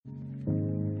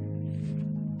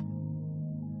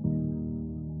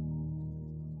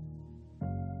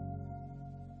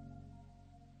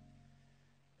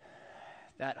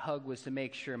hug was to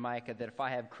make sure, Micah, that if I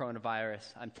have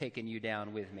coronavirus, I'm taking you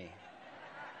down with me.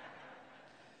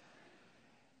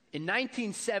 In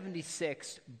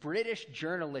 1976, British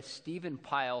journalist Stephen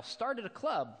Pyle started a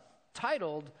club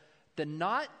titled the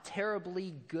Not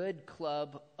Terribly Good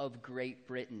Club of Great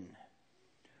Britain,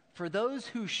 for those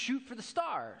who shoot for the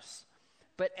stars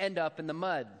but end up in the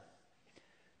mud.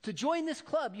 To join this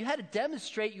club, you had to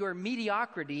demonstrate your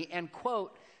mediocrity and,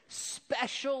 quote,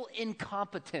 special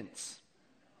incompetence.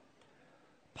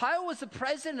 Pyle was the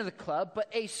president of the club, but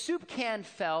a soup can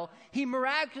fell. He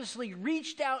miraculously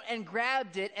reached out and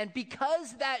grabbed it, and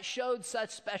because that showed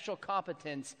such special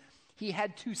competence, he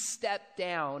had to step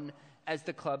down as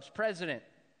the club's president.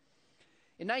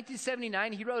 In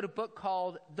 1979, he wrote a book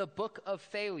called The Book of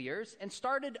Failures and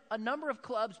started a number of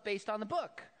clubs based on the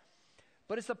book.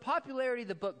 But as the popularity of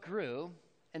the book grew,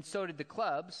 and so did the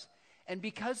clubs, and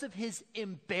because of his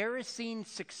embarrassing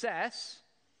success,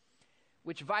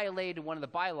 which violated one of the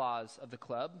bylaws of the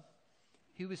club,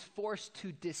 he was forced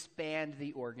to disband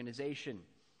the organization.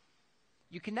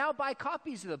 You can now buy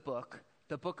copies of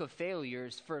The Book of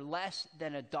Failures, for less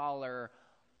than $1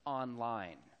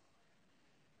 online.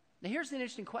 Now here's an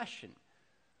interesting question.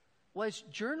 Was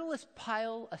journalist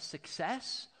Pyle a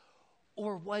success,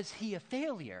 or was he a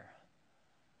failure?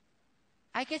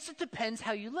 I guess it depends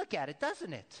how you look at it,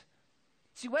 doesn't it?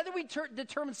 See, whether we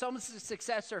determine someone's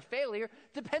success or failure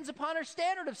depends upon our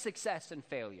standard of success and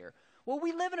failure. Well,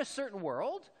 we live in a certain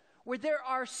world where there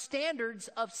are standards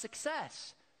of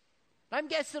success. I'm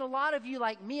guessing a lot of you,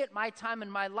 like me at my time in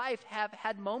my life, have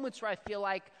had moments where I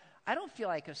don't feel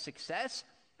like a success.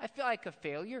 I feel like a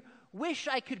failure. Wish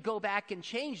I could go back and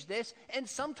change this. And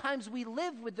sometimes we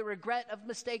live with the regret of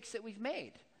mistakes that we've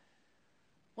made.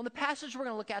 Well, in the passage we're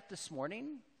going to look at this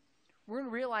morning, we're going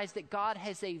to realize that God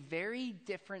has a very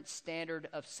different standard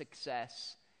of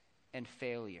success and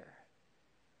failure.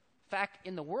 In fact,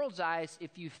 in the world's eyes,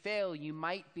 if you fail, you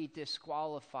might be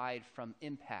disqualified from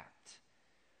impact.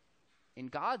 In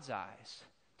God's eyes,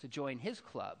 to join his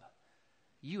club,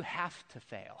 you have to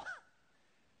fail.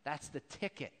 That's the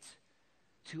ticket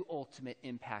to ultimate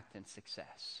impact and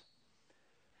success.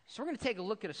 So we're going to take a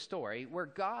look at a story where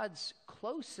God's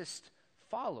closest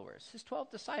followers, his 12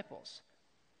 disciples,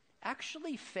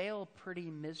 actually fail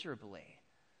pretty miserably,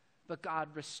 but God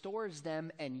restores them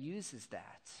and uses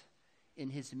that in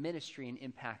his ministry and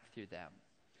impact through them.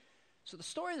 So the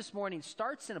story this morning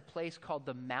starts in a place called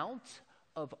the Mount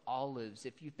of Olives.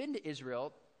 If you've been to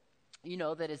Israel, you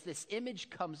know that as this image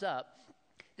comes up,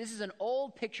 this is an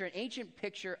old picture, an ancient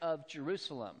picture of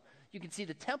Jerusalem. You can see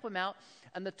the Temple Mount.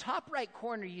 On the top right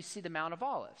corner, you see the Mount of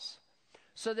Olives.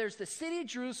 So there's the city of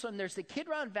Jerusalem, there's the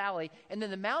Kidron Valley, and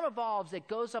then the Mount of Olives that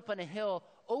goes up on a hill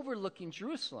overlooking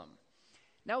Jerusalem.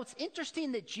 Now, it's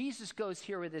interesting that Jesus goes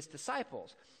here with his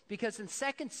disciples, because in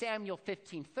 2 Samuel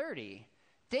 15:30,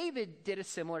 David did a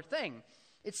similar thing.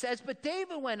 It says, "But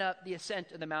David went up the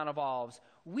ascent of the Mount of Olives,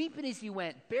 weeping as he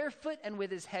went, barefoot and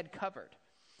with his head covered.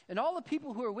 And all the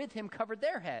people who were with him covered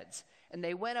their heads, and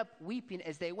they went up weeping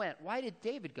as they went." Why did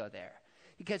David go there?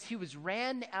 Because he was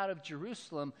ran out of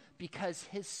Jerusalem because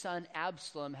his son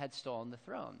Absalom had stolen the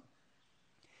throne.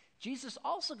 Jesus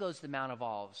also goes to the Mount of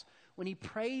Olives when he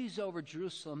prays over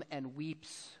Jerusalem and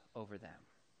weeps over them.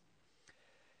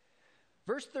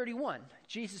 Verse 31,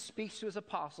 Jesus speaks to his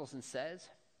apostles and says,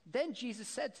 "Then Jesus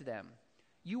said to them,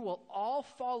 'You will all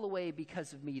fall away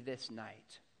because of me this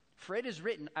night. For it is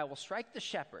written, I will strike the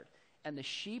shepherd, and the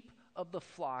sheep of the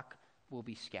flock will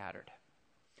be scattered.'"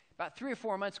 About 3 or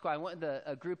 4 months ago, I went with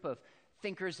a group of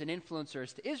thinkers and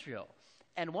influencers to Israel.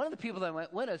 And one of the people that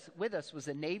went with us was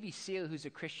a Navy SEAL who's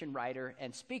a Christian writer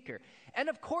and speaker. And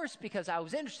of course, because I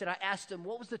was interested, I asked him,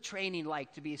 "What was the training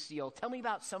like to be a SEAL? Tell me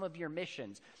about some of your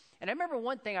missions." And I remember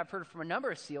one thing I've heard from a number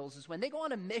of SEALs is when they go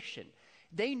on a mission,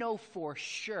 they know for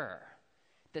sure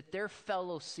that their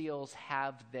fellow SEALs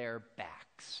have their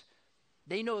backs.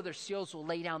 They know their SEALs will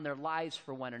lay down their lives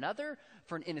for one another,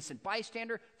 for an innocent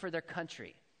bystander, for their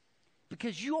country.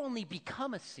 Because you only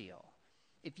become a SEAL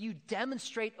if you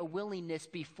demonstrate a willingness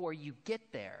before you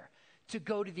get there to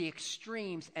go to the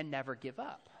extremes and never give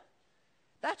up.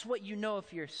 That's what you know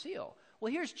if you're a SEAL.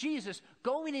 Well, here's Jesus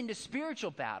going into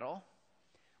spiritual battle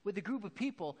with a group of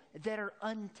people that are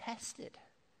untested.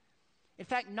 In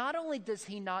fact, not only does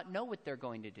he not know what they're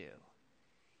going to do,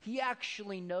 he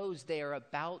actually knows they are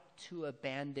about to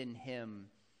abandon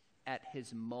him at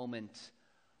his moment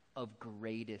of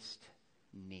greatest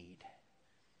need.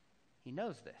 He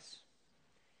knows this.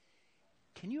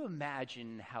 Can you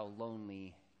imagine how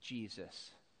lonely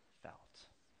Jesus felt?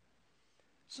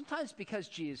 Sometimes because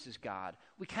Jesus is God,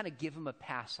 we kind of give him a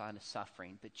pass on his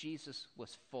suffering, but Jesus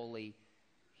was fully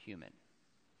human.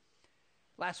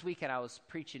 Last weekend, I was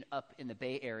preaching up in the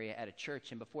Bay Area at a church,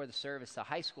 and before the service, a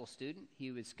high school student, he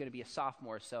was going to be a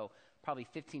sophomore, so probably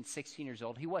 15, 16 years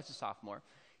old. He was a sophomore.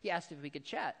 He asked if we could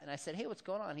chat, and I said, hey, what's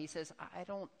going on? He says, I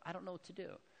don't know what to do.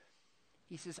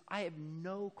 He says, I have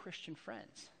no Christian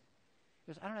friends.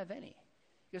 He goes, I don't have any.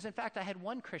 He goes, in fact, I had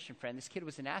one Christian friend. This kid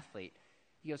was an athlete.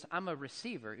 He goes, I'm a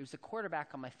receiver. He was the quarterback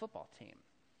on my football team,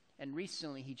 and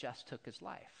recently he just took his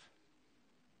life.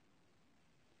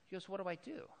 He goes, what do I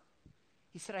do?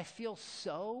 He said, I feel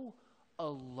so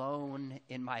alone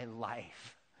in my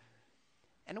life.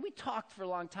 And we talked for a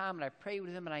long time, and I prayed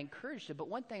with him, and I encouraged him. But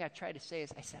one thing I tried to say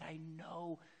is, I said, I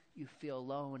know you feel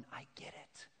alone. I get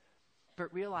it.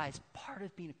 But realize part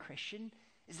of being a Christian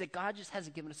is that God just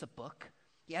hasn't given us a book.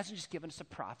 He hasn't just given us a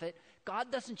prophet.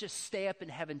 God doesn't just stay up in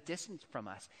heaven distant from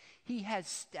us. He has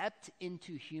stepped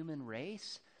into human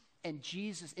race, and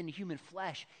Jesus, in human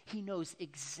flesh, he knows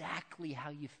exactly how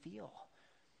you feel.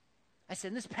 I said,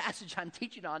 in this passage I'm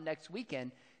teaching on next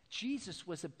weekend, Jesus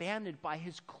was abandoned by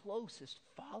his closest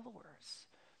followers.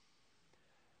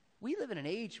 We live in an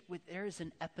age where there is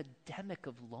an epidemic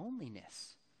of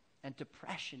loneliness and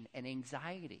depression and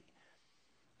anxiety.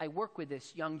 I work with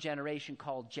this young generation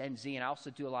called Gen Z, and I also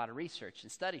do a lot of research,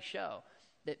 and studies show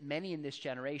that many in this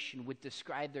generation would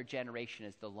describe their generation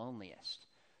as the loneliest.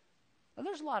 Now,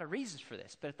 there's a lot of reasons for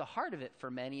this, but at the heart of it for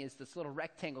many is this little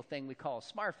rectangle thing we call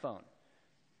a smartphone.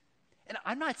 And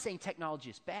I'm not saying technology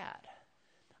is bad.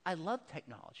 I love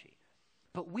technology.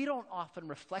 But we don't often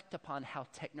reflect upon how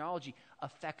technology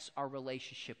affects our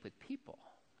relationship with people.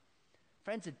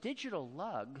 Friends, a digital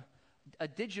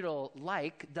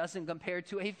like doesn't compare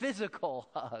to a physical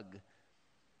hug.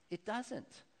 It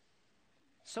doesn't.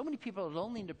 So many people are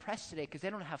lonely and depressed today because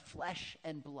they don't have flesh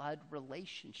and blood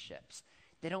relationships.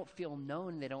 They don't feel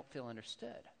known. They don't feel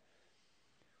understood.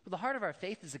 Well, the heart of our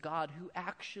faith is a God who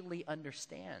actually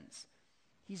understands.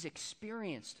 He's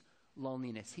experienced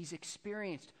loneliness. He's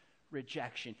experienced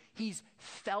rejection. He's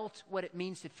felt what it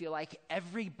means to feel like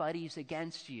everybody's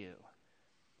against you,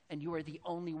 and you are the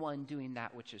only one doing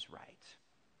that which is right.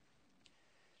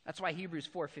 That's why Hebrews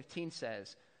 4:15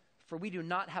 says, "For we do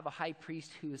not have a high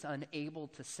priest who is unable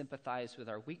to sympathize with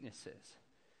our weaknesses,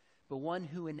 but one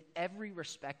who in every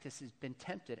respect has been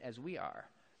tempted as we are,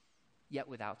 yet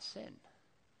without sin."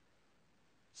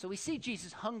 So we see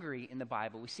Jesus hungry in the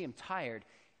Bible. We see him tired.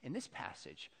 In this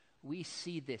passage, we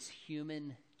see this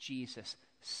human Jesus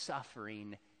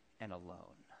suffering and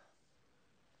alone.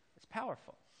 It's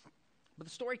powerful. But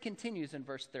the story continues in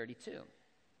verse 32.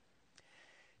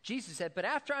 Jesus said, "But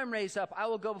after I'm raised up, I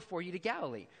will go before you to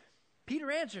Galilee."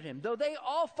 Peter answered him, "Though they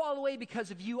all fall away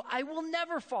because of you, I will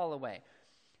never fall away."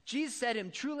 Jesus said to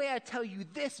him, "Truly I tell you,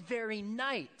 this very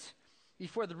night,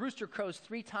 before the rooster crows,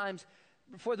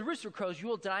 you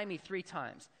will deny me 3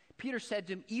 times. Peter said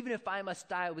to him, "Even if I must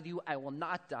die with you, I will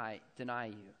not deny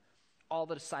you." All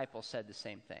the disciples said the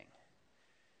same thing.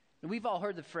 And we've all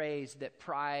heard the phrase that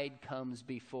pride comes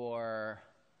before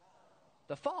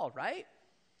the fall, right?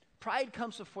 Pride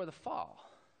comes before the fall.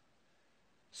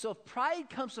 So if pride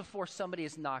comes before somebody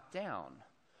is knocked down,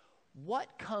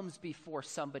 what comes before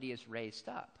somebody is raised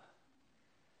up?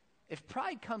 If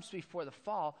pride comes before the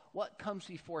fall, what comes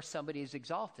before somebody is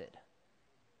exalted?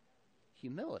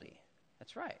 Humility.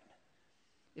 That's right.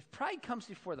 If pride comes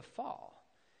before the fall,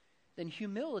 then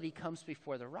humility comes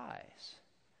before the rise.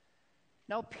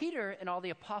 Now, Peter and all the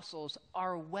apostles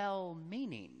are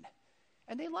well-meaning,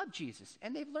 and they love Jesus,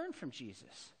 and they've learned from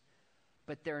Jesus,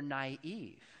 but they're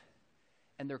naive,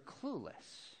 and they're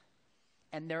clueless,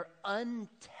 and they're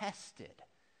untested,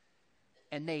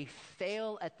 and they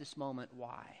fail at this moment.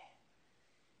 Why?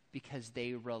 Because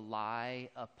they rely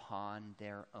upon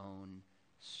their own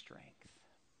strength.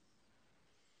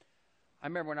 I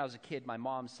remember when I was a kid, my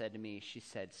mom said to me, she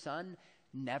said, "Son,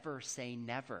 never say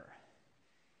never."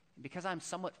 And because I'm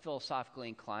somewhat philosophically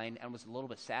inclined and was a little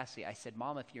bit sassy, I said,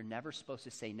 "Mom, if you're never supposed to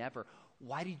say never,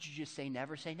 why did you just say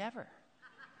never, say never?"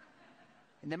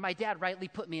 And then my dad rightly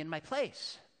put me in my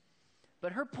place.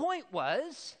 But her point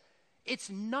was,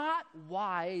 it's not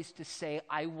wise to say,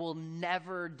 "I will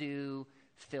never do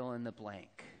fill in the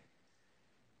blank."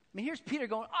 I mean, here's Peter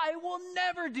going, "I will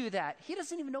never do that." He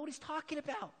doesn't even know what he's talking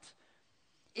about.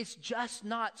 It's just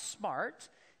not smart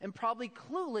and probably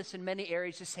clueless in many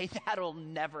areas to say that'll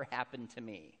never happen to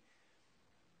me.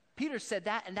 Peter said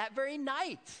that, and that very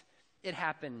night it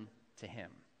happened to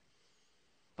him.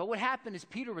 But what happened is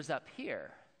Peter was up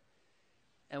here,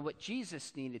 and what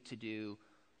Jesus needed to do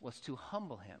was to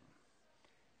humble him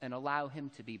and allow him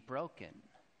to be broken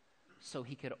so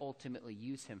he could ultimately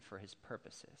use him for his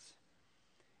purposes.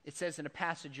 It says in a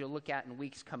passage you'll look at in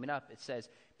weeks coming up, it says,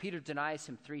 Peter denies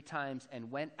him 3 times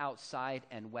and went outside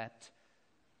and wept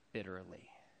bitterly.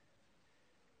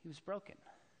 He was broken.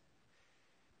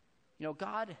 You know,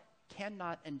 God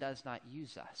cannot and does not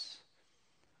use us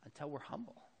until we're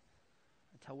humble,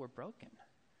 until we're broken,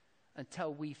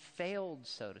 until we failed,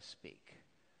 so to speak.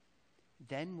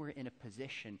 Then we're in a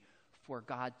position for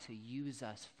God to use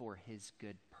us for his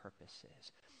good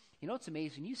purposes. You know, it's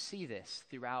amazing. You see this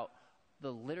throughout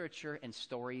the literature and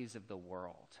stories of the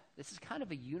world. This is kind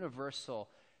of a universal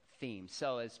theme.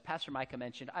 So as Pastor Micah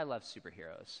mentioned, I love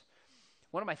superheroes.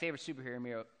 One of my favorite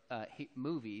superhero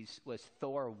movies was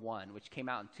Thor 1, which came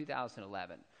out in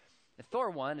 2011. And Thor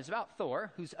 1 is about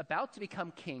Thor, who's about to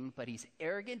become king, but he's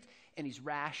arrogant and he's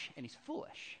rash and he's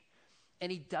foolish.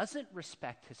 And he doesn't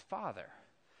respect his father.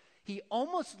 He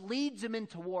almost leads him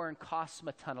into war and costs him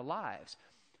a ton of lives.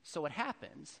 So what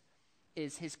happens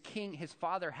is his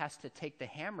father has to take the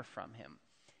hammer from him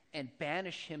and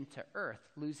banish him to earth,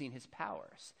 losing his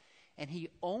powers. And he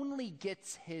only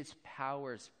gets his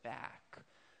powers back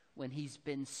when he's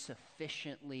been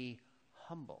sufficiently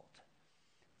humbled.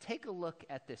 Take a look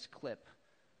at this clip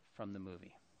from the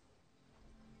movie.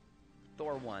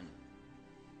 Thor 1,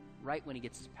 right when he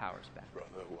gets his powers back.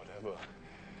 Brother, whatever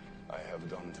I have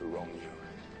done to wrong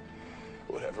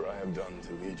you, whatever I have done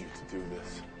to lead you to do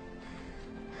this,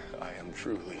 I am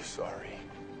truly sorry.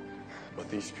 But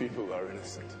these people are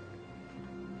innocent.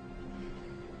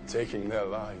 Taking their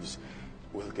lives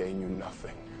will gain you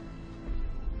nothing.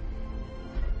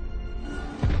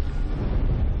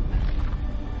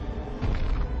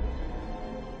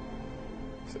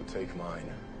 So take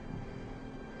mine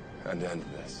and end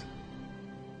this.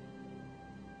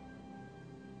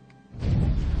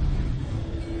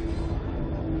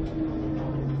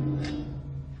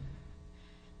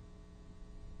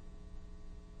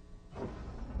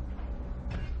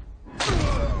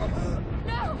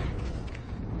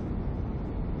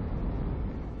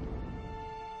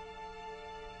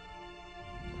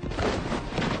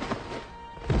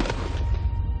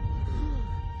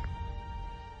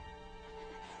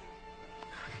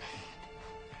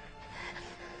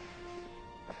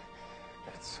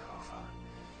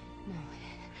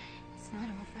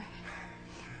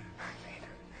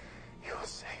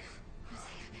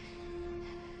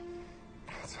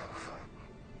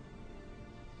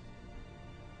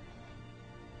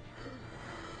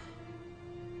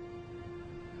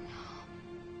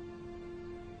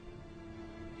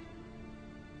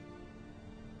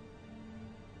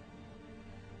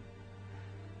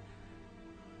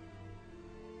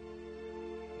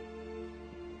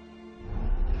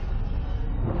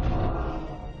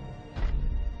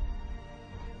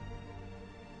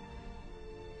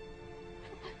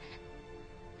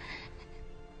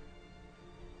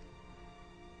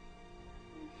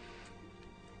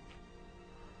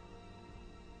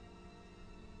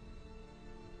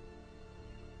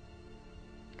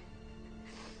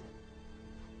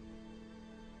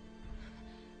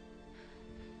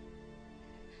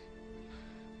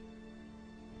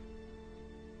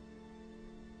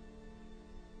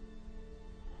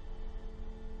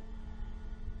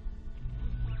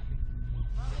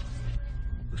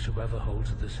 Whosoever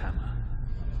holds this hammer,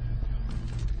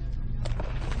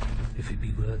 if he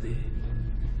be worthy,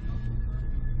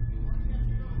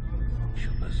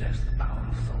 shall possess the power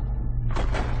of Thor.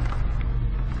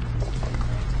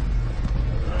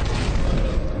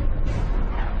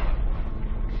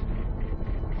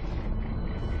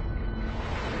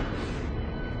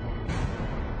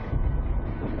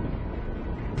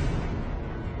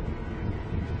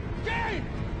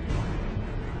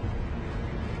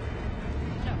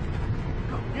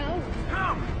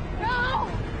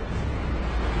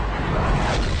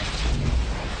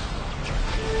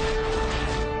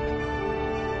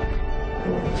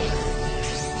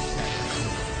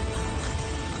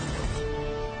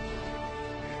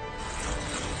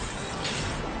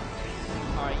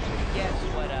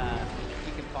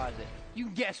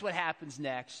 Guess what happens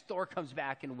next? Thor comes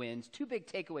back and wins. 2 big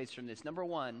takeaways from this. Number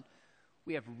 1,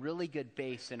 we have really good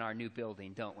bass in our new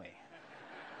building, don't we?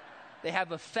 They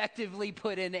have effectively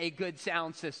put in a good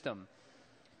sound system.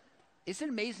 Isn't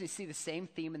it amazing to see the same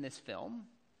theme in this film?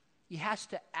 He has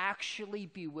to actually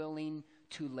be willing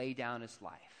to lay down his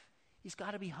life. He's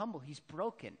got to be humble. He's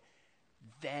broken.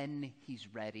 Then he's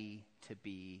ready to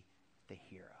be the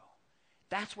hero.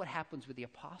 That's what happens with the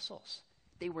apostles.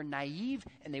 They were naive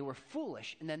and they were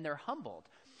foolish, and then they're humbled.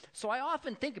 So I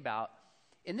often think about,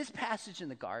 in this passage in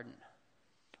the garden,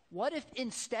 what if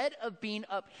instead of being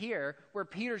up here where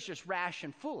Peter's just rash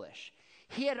and foolish,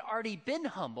 he had already been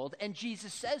humbled and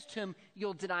Jesus says to him,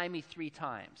 "You'll deny me 3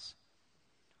 times."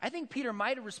 I think Peter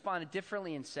might have responded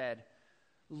differently and said,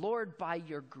 Lord, by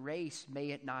your grace,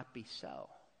 may it not be so.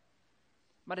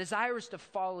 My desire is to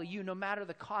follow you no matter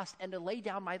the cost and to lay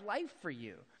down my life for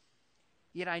you.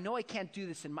 Yet I know I can't do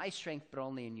this in my strength, but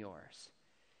only in yours.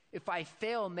 If I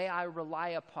fail, may I rely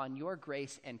upon your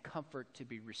grace and comfort to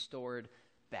be restored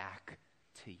back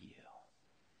to you.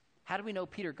 How do we know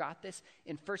Peter got this?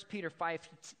 In 1 Peter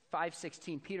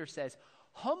 5:16, Peter says,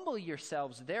 humble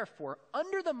yourselves, therefore,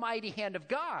 under the mighty hand of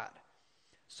God,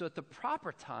 so at the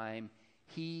proper time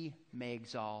he may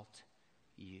exalt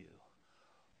you.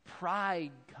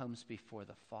 Pride comes before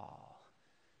the fall.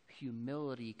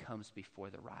 Humility comes before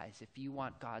the rise. If you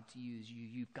want God to use you,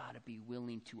 you've got to be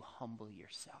willing to humble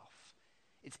yourself.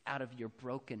 It's out of your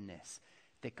brokenness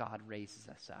that God raises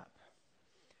us up.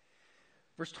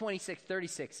 Verse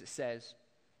 26-36, it says,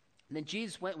 and then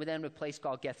Jesus went with them to a place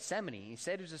called Gethsemane. He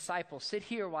said to his disciples, sit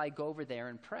here while I go over there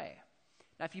and pray.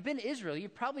 Now, if you've been to Israel,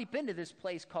 you've probably been to this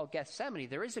place called Gethsemane.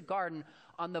 There is a garden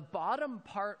on the bottom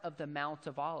part of the Mount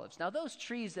of Olives. Now, those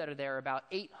trees that are there are about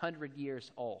 800 years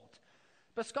old.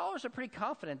 But scholars are pretty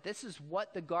confident this is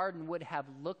what the garden would have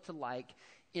looked like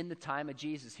in the time of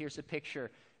Jesus. Here's a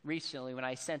picture recently when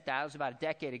I sent that. It was about a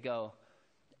decade ago.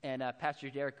 And Pastor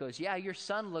Derek goes, yeah, your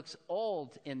son looks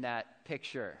old in that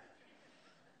picture.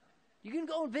 You can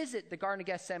go and visit the Garden of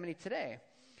Gethsemane today.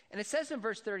 And it says in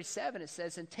verse 37, it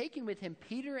says, and taking with him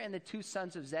Peter and the two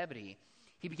sons of Zebedee,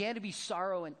 he began to be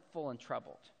sorrowful and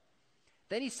troubled.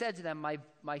 Then he said to them,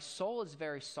 my soul is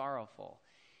very sorrowful,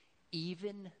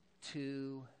 even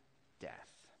to death.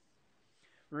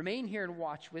 Remain here and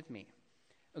watch with me.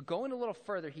 Going a little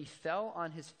further, he fell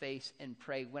on his face and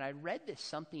prayed. When I read this,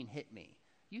 something hit me.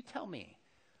 You tell me,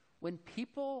 when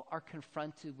people are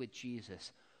confronted with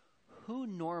Jesus, who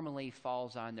normally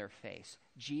falls on their face?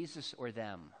 Jesus or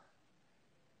them?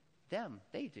 Them,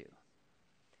 they do.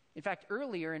 In fact,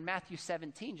 earlier in Matthew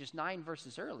 17, just 9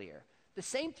 verses earlier, the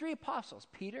same 3 apostles,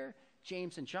 Peter,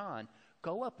 James, and John,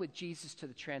 go up with Jesus to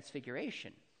the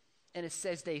transfiguration. And it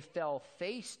says they fell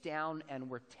face down and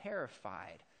were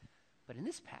terrified. But in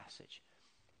this passage,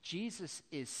 Jesus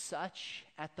is such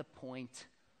at the point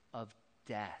of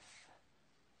death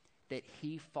that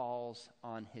he falls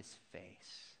on his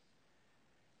face.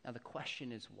 Now the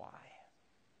question is why?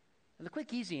 And the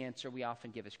quick, easy answer we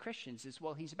often give as Christians is,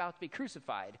 well, he's about to be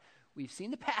crucified. We've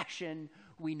seen the passion.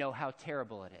 We know how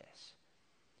terrible it is.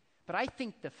 But I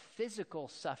think the physical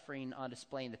suffering on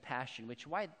display in the passion, which,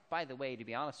 by the way, to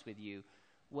be honest with you,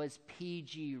 was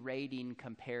PG rating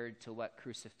compared to what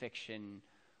crucifixion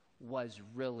was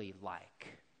really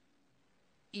like.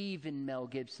 Even Mel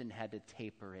Gibson had to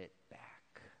taper it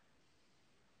back.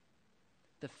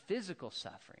 The physical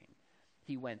suffering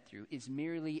he went through is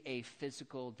merely a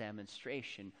physical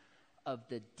demonstration of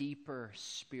the deeper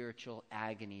spiritual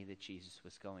agony that Jesus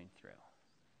was going through.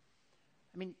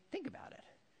 I mean, think about it.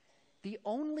 The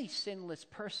only sinless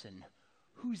person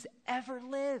who's ever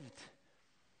lived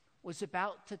was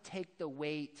about to take the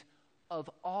weight of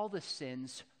all the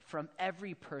sins from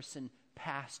every person,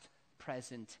 past,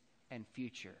 present, and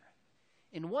future.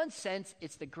 In one sense,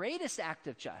 it's the greatest act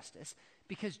of justice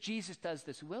because Jesus does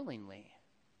this willingly.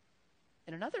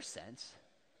 In another sense,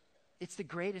 it's the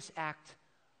greatest act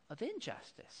of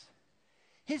injustice.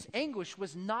 His anguish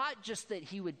was not just that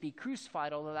he would be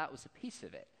crucified, although that was a piece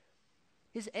of it.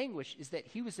 His anguish is that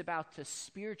he was about to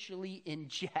spiritually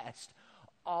ingest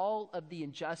all of the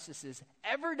injustices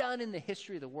ever done in the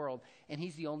history of the world, and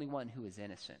he's the only one who is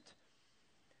innocent.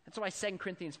 That's why 2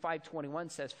 Corinthians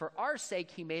 5:21 says, for our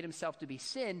sake he made himself to be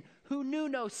sin who knew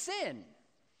no sin,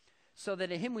 so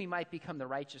that in him we might become the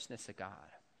righteousness of God.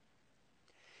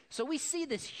 So we see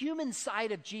this human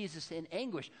side of Jesus in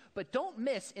anguish, but don't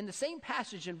miss, in the same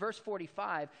passage in verse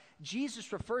 45,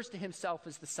 Jesus refers to himself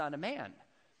as the Son of Man.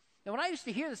 Now, when I used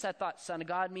to hear this, I thought Son of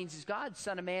God means he's God,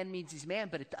 Son of Man means he's man,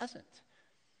 but it doesn't.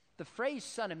 The phrase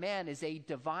Son of Man is a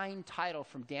divine title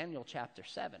from Daniel chapter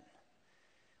 7.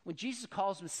 When Jesus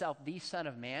calls himself the Son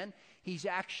of Man, he's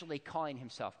actually calling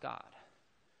himself God.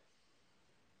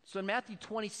 So in Matthew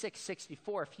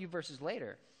 26:64, a few verses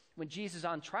later, when Jesus is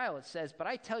on trial, it says, but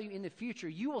I tell you, in the future,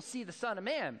 you will see the Son of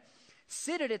Man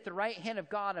seated at the right hand of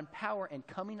God in power and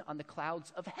coming on the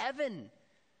clouds of heaven.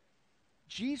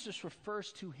 Jesus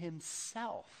refers to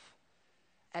himself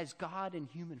as God in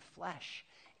human flesh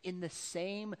in the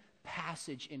same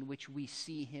passage in which we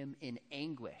see him in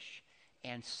anguish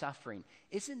and suffering.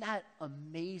 Isn't that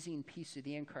amazing piece of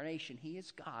the incarnation? He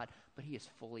is God, but he is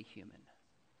fully human.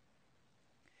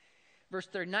 Verse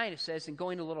 39, it says, and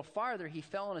going a little farther, he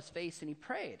fell on his face and he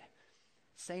prayed,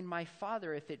 saying, my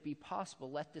Father, if it be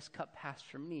possible, let this cup pass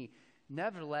from me.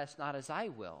 Nevertheless, not as I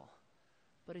will,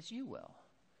 but as you will.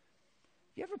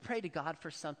 You ever pray to God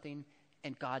for something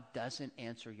and God doesn't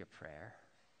answer your prayer?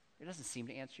 It doesn't seem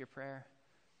to answer your prayer.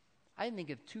 I think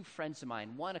of two friends of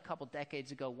mine, one a couple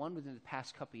decades ago, one within the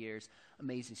past couple years,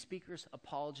 amazing speakers,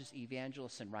 apologists,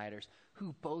 evangelists, and writers,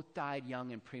 who both died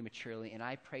young and prematurely, and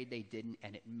I prayed they didn't,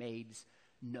 and it made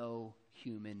no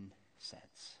human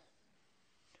sense.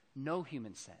 No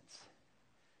human sense.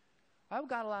 Why would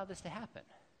God allow this to happen?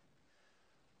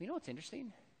 You know what's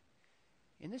interesting?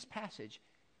 In this passage,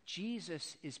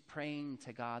 Jesus is praying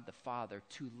to God the Father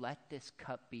to let this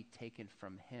cup be taken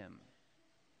from him.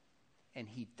 And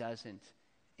he doesn't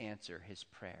answer his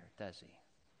prayer, does he?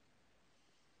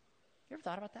 You ever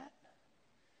thought about that?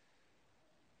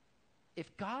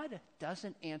 If God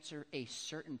doesn't answer a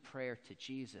certain prayer to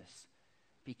Jesus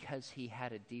because he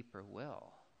had a deeper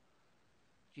will,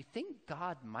 do you think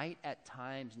God might at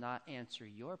times not answer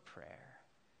your prayer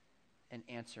and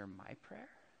answer my prayer?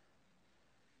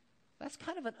 That's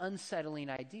kind of an unsettling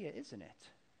idea, isn't it?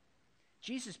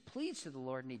 Jesus pleads to the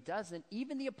Lord and he doesn't.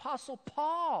 Even the Apostle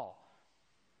Paul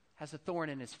has a thorn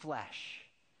in his flesh,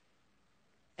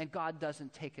 and God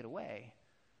doesn't take it away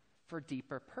for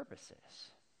deeper purposes.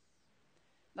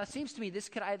 Now, it seems to me this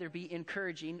could either be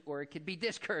encouraging or it could be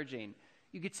discouraging.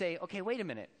 You could say, okay, wait a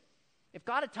minute. If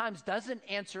God at times doesn't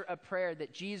answer a prayer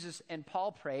that Jesus and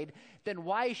Paul prayed, then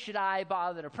why should I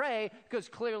bother to pray? Because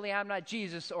clearly I'm not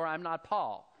Jesus or I'm not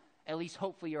Paul. At least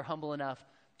hopefully you're humble enough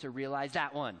to realize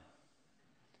that one.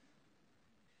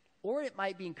 Or it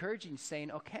might be encouraging, saying,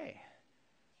 okay,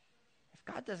 if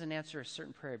God doesn't answer a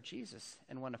certain prayer of Jesus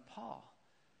and one of Paul,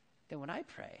 then when I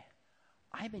pray,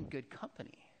 I'm in good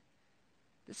company.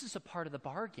 This is a part of the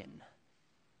bargain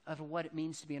of what it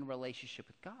means to be in a relationship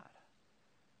with God.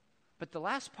 But the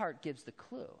last part gives the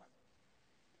clue.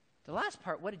 The last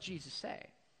part, what did Jesus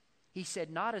say? He said,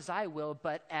 not as I will,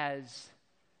 but as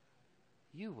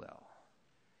you will.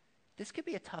 This could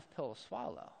be a tough pill to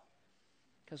swallow.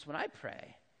 Because when I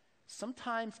pray,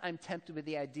 sometimes I'm tempted with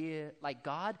the idea, like,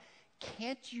 God,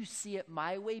 can't you see it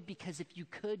my way? Because if you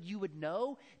could, you would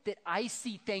know that I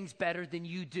see things better than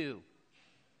you do.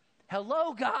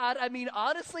 Hello, God. I mean,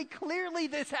 honestly, clearly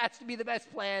this has to be the best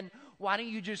plan. Why don't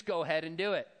you just go ahead and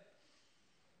do it?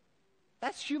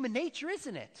 That's human nature,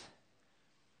 isn't it?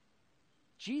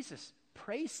 Jesus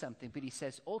prays something, but he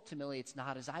says, ultimately, it's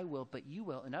not as I will, but you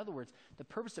will. In other words, the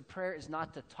purpose of prayer is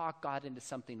not to talk God into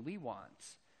something we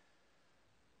want,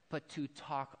 but to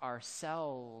talk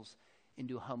ourselves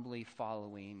into humbly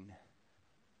following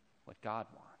what God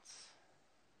wants.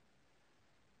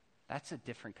 That's a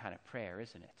different kind of prayer,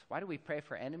 isn't it? Why do we pray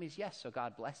for enemies? Yes, so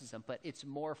God blesses them, but it's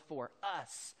more for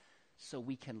us so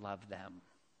we can love them.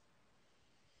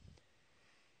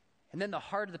 And then the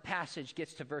heart of the passage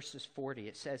gets to verses 40.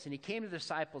 It says, and he came to the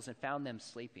disciples and found them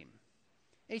sleeping.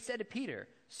 And he said to Peter,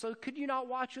 so could you not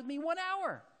watch with me 1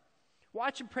 hour?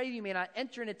 Watch and pray that you may not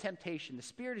enter into temptation. The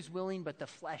spirit is willing, but the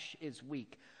flesh is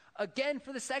weak. Again,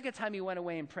 for the second time, he went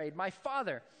away and prayed, my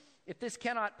Father, if this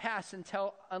cannot pass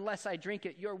unless I drink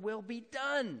it, your will be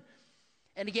done.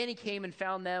 And again, he came and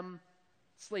found them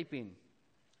sleeping,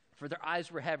 for their eyes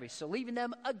were heavy. So leaving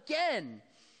them again,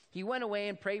 he went away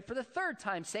and prayed for the third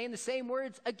time, saying the same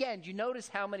words again. Do you notice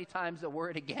how many times the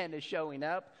word again is showing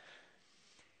up?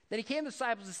 Then he came to the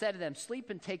disciples and said to them, sleep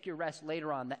and take your rest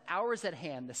later on. The hour is at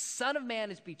hand. The Son of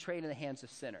Man is betrayed in the hands of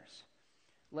sinners.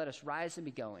 Let us rise and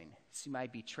be going. See, my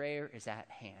betrayer is at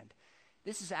hand.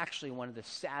 This is actually one of the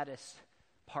saddest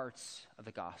parts of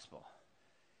the gospel,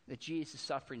 that Jesus is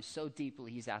suffering so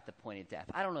deeply he's at the point of death.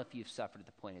 I don't know if you've suffered at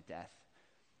the point of death.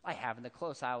 I haven't. The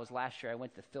close I was last year, I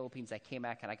went to the Philippines. I came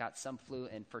back and I got some flu,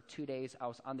 and for 2 days I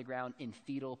was on the ground in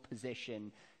fetal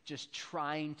position, just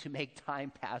trying to make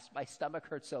time pass. My stomach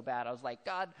hurt so bad. I was like,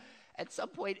 God, at some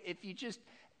point, if you just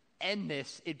end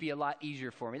this, it'd be a lot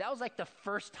easier for me. That was like the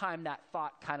first time that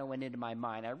thought kind of went into my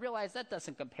mind. I realized that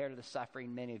doesn't compare to the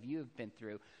suffering many of you have been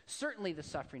through, certainly the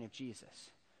suffering of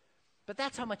Jesus. But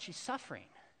that's how much he's suffering.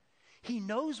 He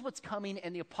knows what's coming,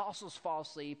 and the apostles fall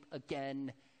asleep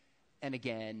again and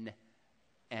again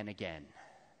and again.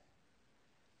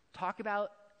 Talk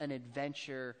about an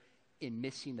adventure in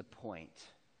missing the point.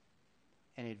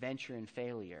 An adventure in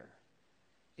failure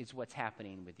is what's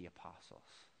happening with the apostles.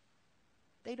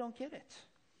 They don't get it.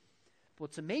 But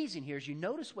what's amazing here is you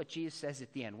notice what Jesus says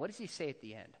at the end. What does he say at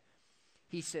the end?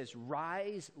 He says,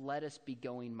 rise, let us be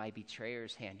going, my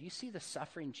betrayer's hand. You see the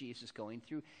suffering Jesus is going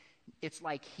through? It's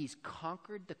like he's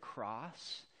conquered the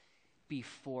cross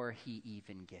before he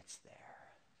even gets there.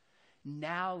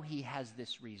 Now he has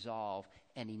this resolve,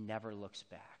 and he never looks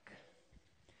back.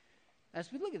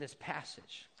 As we look at this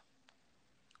passage,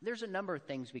 there's a number of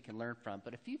things we can learn from,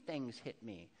 but a few things hit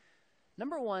me.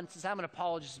 Number one, since I'm an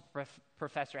apologist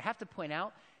professor, I have to point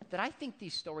out that I think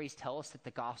these stories tell us that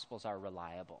the Gospels are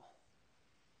reliable.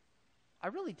 I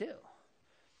really do.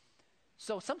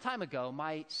 So some time ago,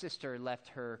 my sister left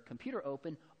her computer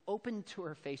open to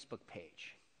her Facebook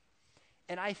page.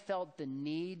 And I felt the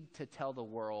need to tell the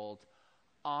world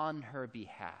on her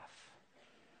behalf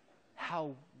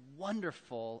how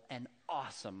wonderful and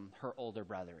awesome her older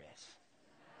brother is.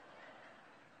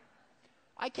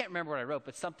 I can't remember what I wrote,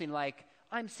 but something like,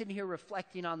 I'm sitting here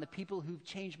reflecting on the people who've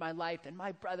changed my life, and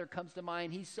my brother comes to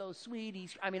mind. He's so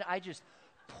sweet. I just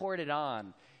poured it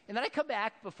on. And then I come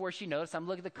back before she noticed. I'm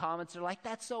looking at the comments. They're like,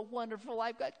 that's so wonderful.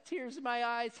 I've got tears in my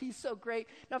eyes. He's so great.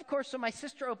 Now, of course, when my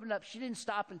sister opened up, she didn't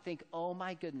stop and think, oh,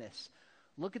 my goodness,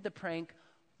 look at the prank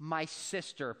my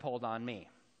sister pulled on me.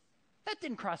 That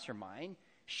didn't cross her mind.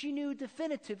 She knew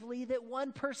definitively that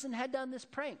one person had done this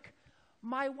prank.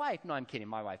 My wife. No, I'm kidding.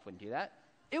 My wife wouldn't do that.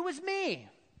 It was me.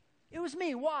 It was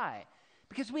me. Why?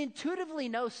 Because we intuitively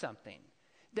know something,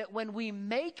 that when we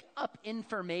make up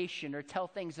information or tell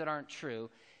things that aren't true,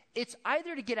 it's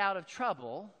either to get out of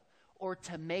trouble or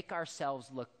to make ourselves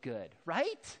look good,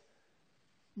 right?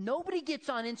 Nobody gets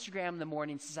on Instagram in the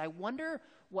morning and says, I wonder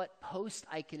what post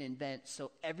I can invent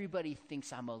so everybody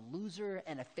thinks I'm a loser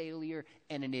and a failure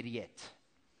and an idiot.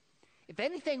 If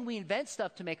anything, we invent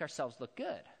stuff to make ourselves look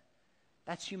good.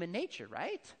 That's human nature,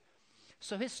 right?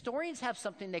 So historians have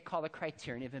something they call the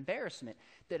criterion of embarrassment,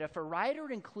 that if a writer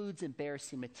includes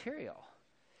embarrassing material,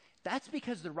 that's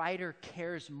because the writer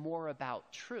cares more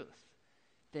about truth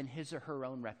than his or her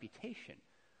own reputation.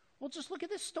 Well, just look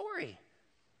at this story.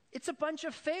 It's a bunch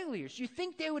of failures. You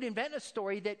think they would invent a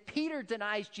story that Peter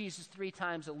denies Jesus 3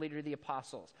 times, the leader of the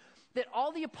apostles, that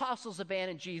all the apostles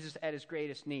abandon Jesus at his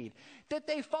greatest need, that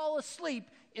they fall asleep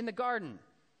in the garden,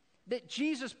 that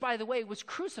Jesus, by the way, was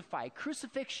crucified.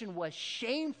 Crucifixion was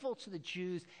shameful to the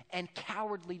Jews and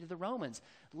cowardly to the Romans.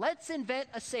 Let's invent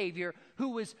a Savior who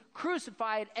was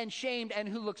crucified and shamed and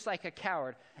who looks like a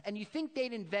coward. And you think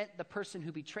they'd invent the person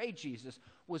who betrayed Jesus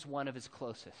was one of his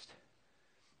closest.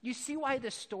 You see why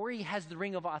this story has the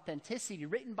ring of authenticity,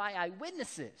 written by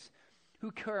eyewitnesses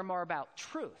who care more about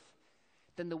truth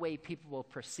than the way people will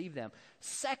perceive them.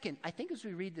 Second, I think as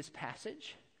we read this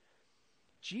passage,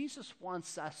 Jesus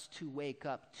wants us to wake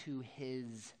up to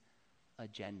his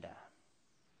agenda.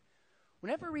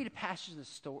 Whenever I read a passage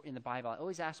in the Bible, I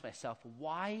always ask myself,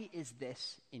 why is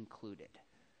this included?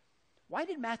 Why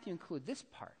did Matthew include this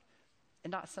part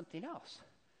and not something else?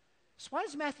 So why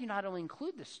does Matthew not only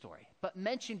include this story, but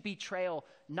mention betrayal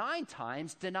 9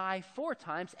 times, deny 4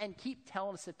 times, and keep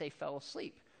telling us that they fell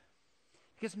asleep?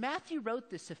 Because Matthew wrote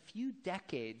this a few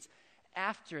decades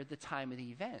after the time of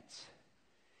the events.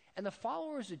 And the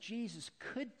followers of Jesus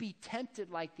could be tempted,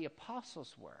 like the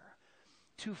apostles were,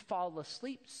 to fall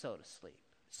asleep, so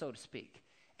to speak,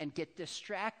 and get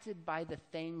distracted by the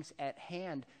things at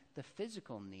hand, the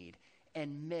physical need,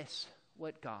 and miss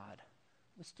what God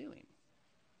was doing.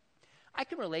 I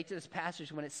can relate to this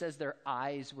passage when it says their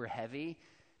eyes were heavy,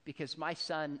 because my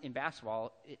son in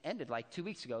basketball, it ended like 2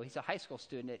 weeks ago. He's a high school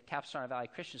student at Capistrano Valley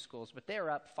Christian Schools, but they're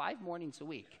up 5 mornings a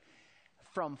week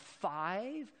from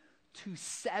 5 to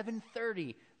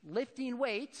 7:30, lifting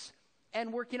weights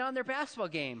and working on their basketball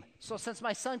game. So since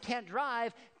my son can't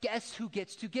drive, guess who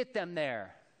gets to get them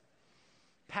there?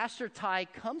 Pastor Ty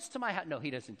comes to my house. No, he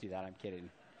doesn't do that. I'm kidding.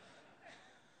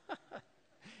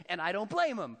 And I don't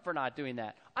blame him for not doing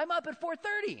that. I'm up at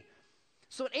 4:30.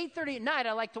 So at 8:30 at night,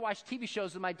 I like to watch TV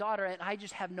shows with my daughter, and I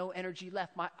just have no energy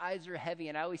left. My eyes are heavy,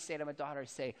 and I always say to my daughter,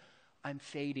 I'm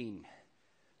fading.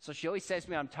 So she always says to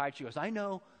me, I'm tired. She goes, I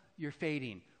know you're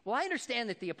fading. Well, I understand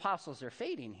that the apostles are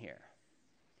fading here.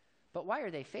 But why are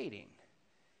they fading?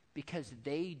 Because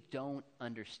they don't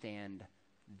understand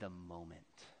the moment.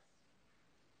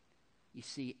 You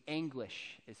see,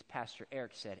 anguish, as Pastor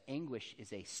Eric said, anguish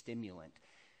is a stimulant.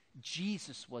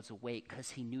 Jesus was awake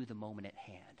because he knew the moment at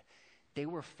hand. They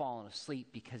were falling asleep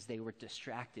because they were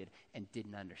distracted and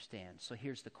didn't understand. So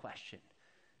here's the question.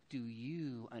 Do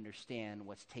you understand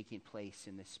what's taking place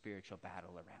in this spiritual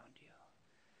battle around you?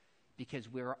 Because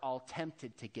we're all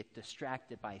tempted to get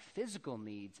distracted by physical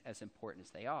needs, as important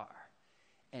as they are,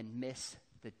 and miss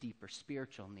the deeper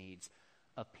spiritual needs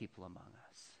of people among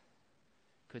us.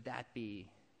 Could that be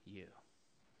you?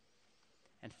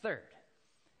 And third,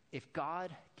 if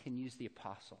God can use the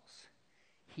apostles,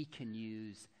 he can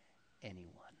use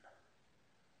anyone.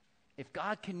 If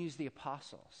God can use the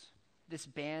apostles, this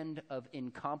band of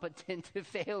incompetent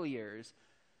failures,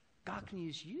 God can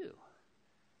use you.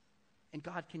 And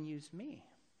God can use me.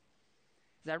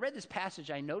 As I read this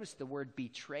passage, I noticed the word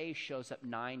betray shows up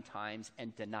 9 times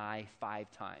and deny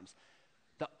 5 times.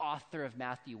 the author of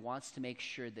Matthew wants to make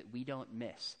sure that we don't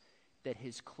miss that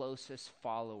his closest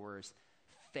followers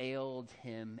failed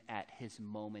him at his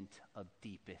moment of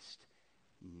deepest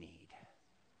need.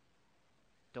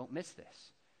 Don't miss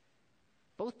this.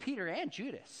 Both Peter and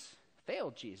Judas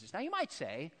failed Jesus. Now you might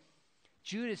say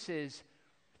Judas's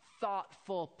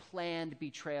thoughtful, planned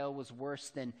betrayal was worse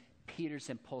than Peter's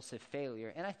impulsive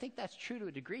failure. And I think that's true to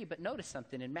a degree, but notice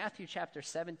something. In Matthew chapter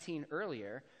 17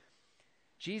 earlier,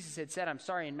 Jesus had said,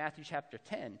 in Matthew chapter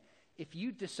 10, if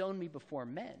you disown me before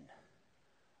men,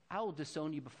 I will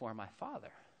disown you before my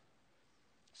Father.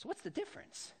 So what's the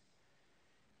difference?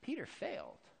 Peter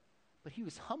failed, but he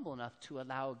was humble enough to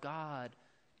allow God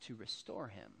to restore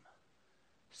him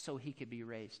so he could be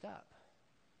raised up.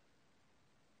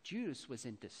 Judas was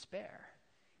in despair.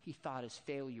 He thought his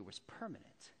failure was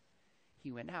permanent.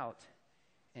 He went out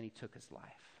and he took his life.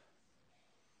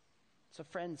 So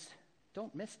friends,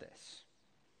 don't miss this.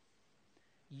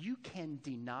 You can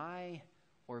deny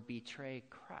or betray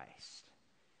Christ,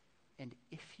 and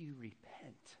if you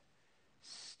repent,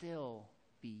 still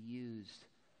be used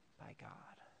by God.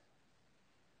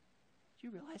 Do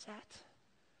you realize that?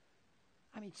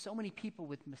 I mean, so many people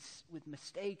with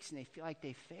mistakes, and they feel like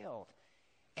they failed,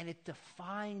 and it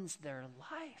defines their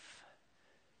life.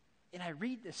 And I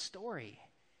read this story,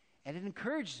 and it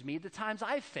encourages me the times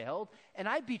I've failed, and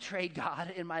I betrayed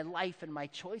God in my life and my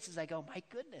choices. I go, my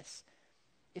goodness,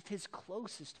 if his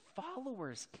closest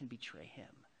followers can betray him,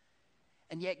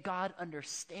 and yet God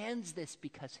understands this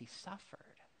because he suffered,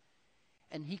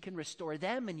 and he can restore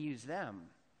them and use them,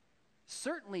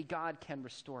 certainly God can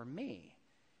restore me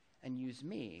and use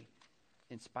me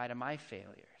in spite of my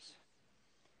failures.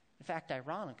 In fact,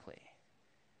 ironically,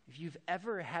 if you've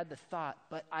ever had the thought,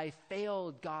 but I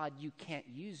failed, God, you can't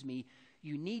use me,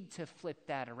 you need to flip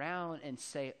that around and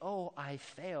say, oh, I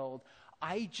failed.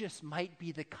 I just might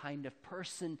be the kind of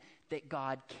person that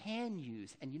God can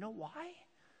use. And you know why?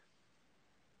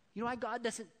 You know why God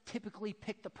doesn't typically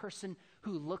pick the person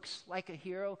who looks like a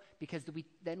hero? Because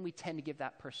then we tend to give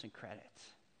that person credit.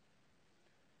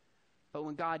 But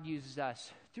when God uses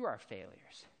us through our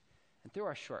failures and through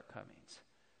our shortcomings,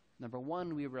 number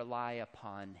one, we rely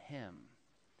upon him.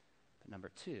 But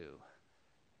number two,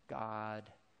 God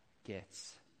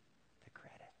gets the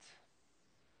credit.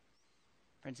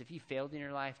 Friends, if you failed in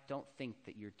your life, don't think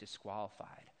that you're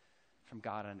disqualified from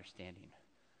God understanding,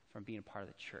 from being a part of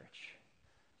the church,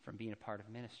 from being a part of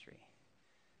ministry.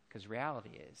 Because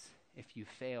reality is, if you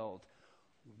failed,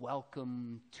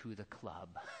 welcome to the club.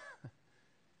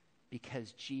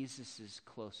 Because Jesus'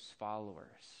 closest followers,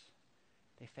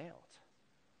 they failed.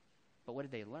 But what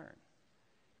did they learn?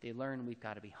 They learned we've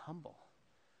got to be humble.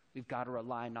 We've got to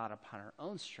rely not upon our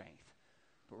own strength,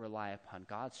 but rely upon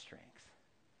God's strength.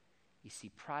 You see,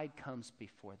 pride comes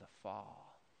before the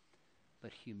fall,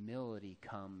 but humility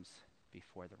comes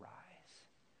before the rise.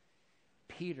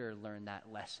 Peter learned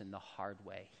that lesson the hard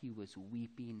way. He was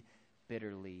weeping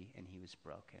bitterly and he was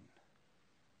broken.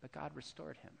 But God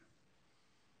restored him.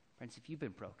 Friends, if you've been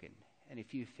broken and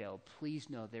if you failed, please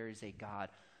know there is a God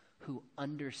who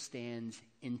understands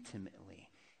intimately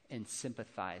and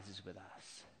sympathizes with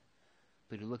us.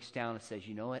 But who looks down and says,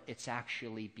 you know what? It's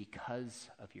actually because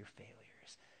of your failures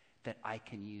that I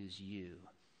can use you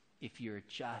if you're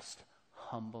just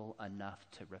humble enough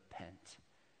to repent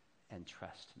and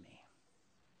trust me.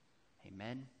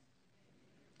 Amen.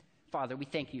 Father, we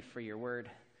thank you for your word.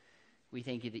 We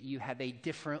thank you that you have a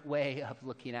different way of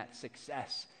looking at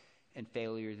success and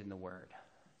failure than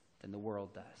the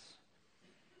world does.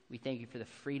 We thank you for the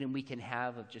freedom we can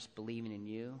have of just believing in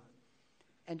you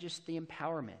and just the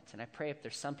empowerment. And I pray if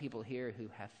there's some people here who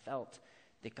have felt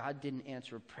that God didn't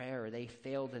answer a prayer or they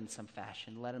failed in some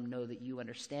fashion, let them know that you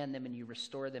understand them and you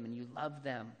restore them and you love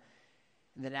them.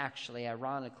 And that actually,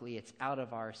 ironically, it's out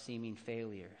of our seeming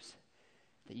failures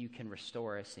that you can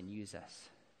restore us and use us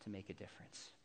to make a difference.